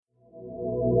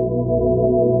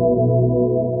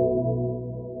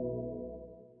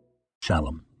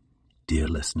Shalom, dear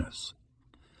listeners.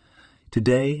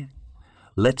 Today,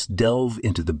 let's delve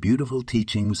into the beautiful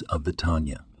teachings of the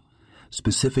Tanya,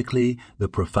 specifically the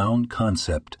profound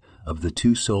concept of the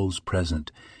two souls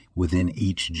present within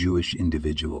each Jewish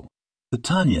individual. The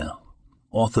Tanya,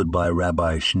 authored by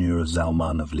Rabbi Shneur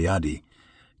Zalman of Liadi,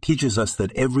 teaches us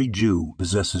that every Jew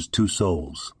possesses two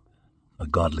souls, a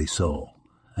godly soul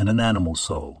and an animal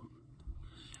soul.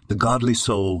 The godly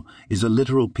soul is a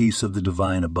literal piece of the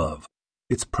divine above.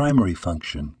 Its primary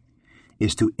function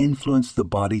is to influence the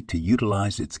body to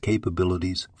utilize its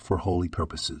capabilities for holy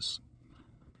purposes.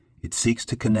 It seeks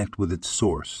to connect with its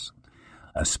source,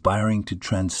 aspiring to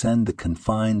transcend the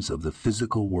confines of the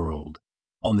physical world.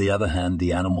 On the other hand,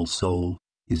 the animal soul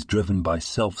is driven by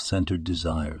self-centered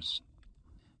desires.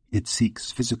 It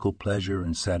seeks physical pleasure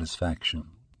and satisfaction.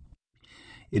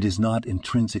 It is not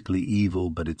intrinsically evil,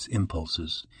 but its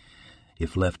impulses,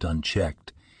 if left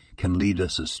unchecked, can lead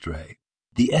us astray.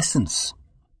 The essence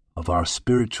of our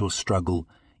spiritual struggle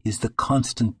is the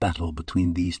constant battle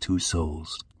between these two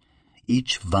souls,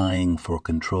 each vying for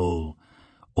control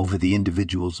over the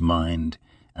individual's mind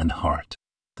and heart.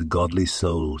 The godly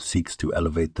soul seeks to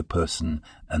elevate the person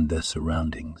and their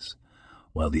surroundings,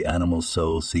 while the animal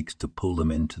soul seeks to pull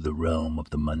them into the realm of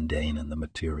the mundane and the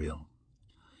material.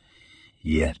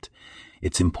 Yet,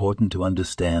 it's important to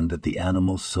understand that the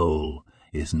animal soul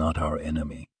is not our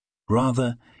enemy.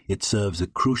 Rather, it serves a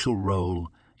crucial role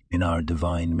in our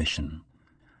divine mission.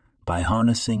 By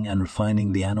harnessing and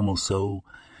refining the animal soul,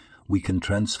 we can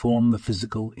transform the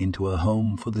physical into a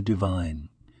home for the divine,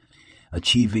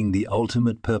 achieving the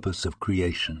ultimate purpose of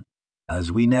creation. As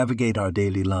we navigate our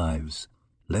daily lives,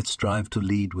 let's strive to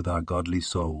lead with our godly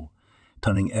soul,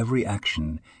 turning every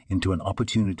action into an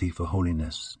opportunity for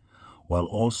holiness, while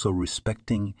also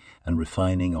respecting and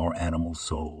refining our animal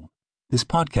soul. This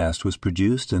podcast was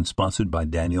produced and sponsored by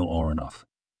Daniel Oronoff.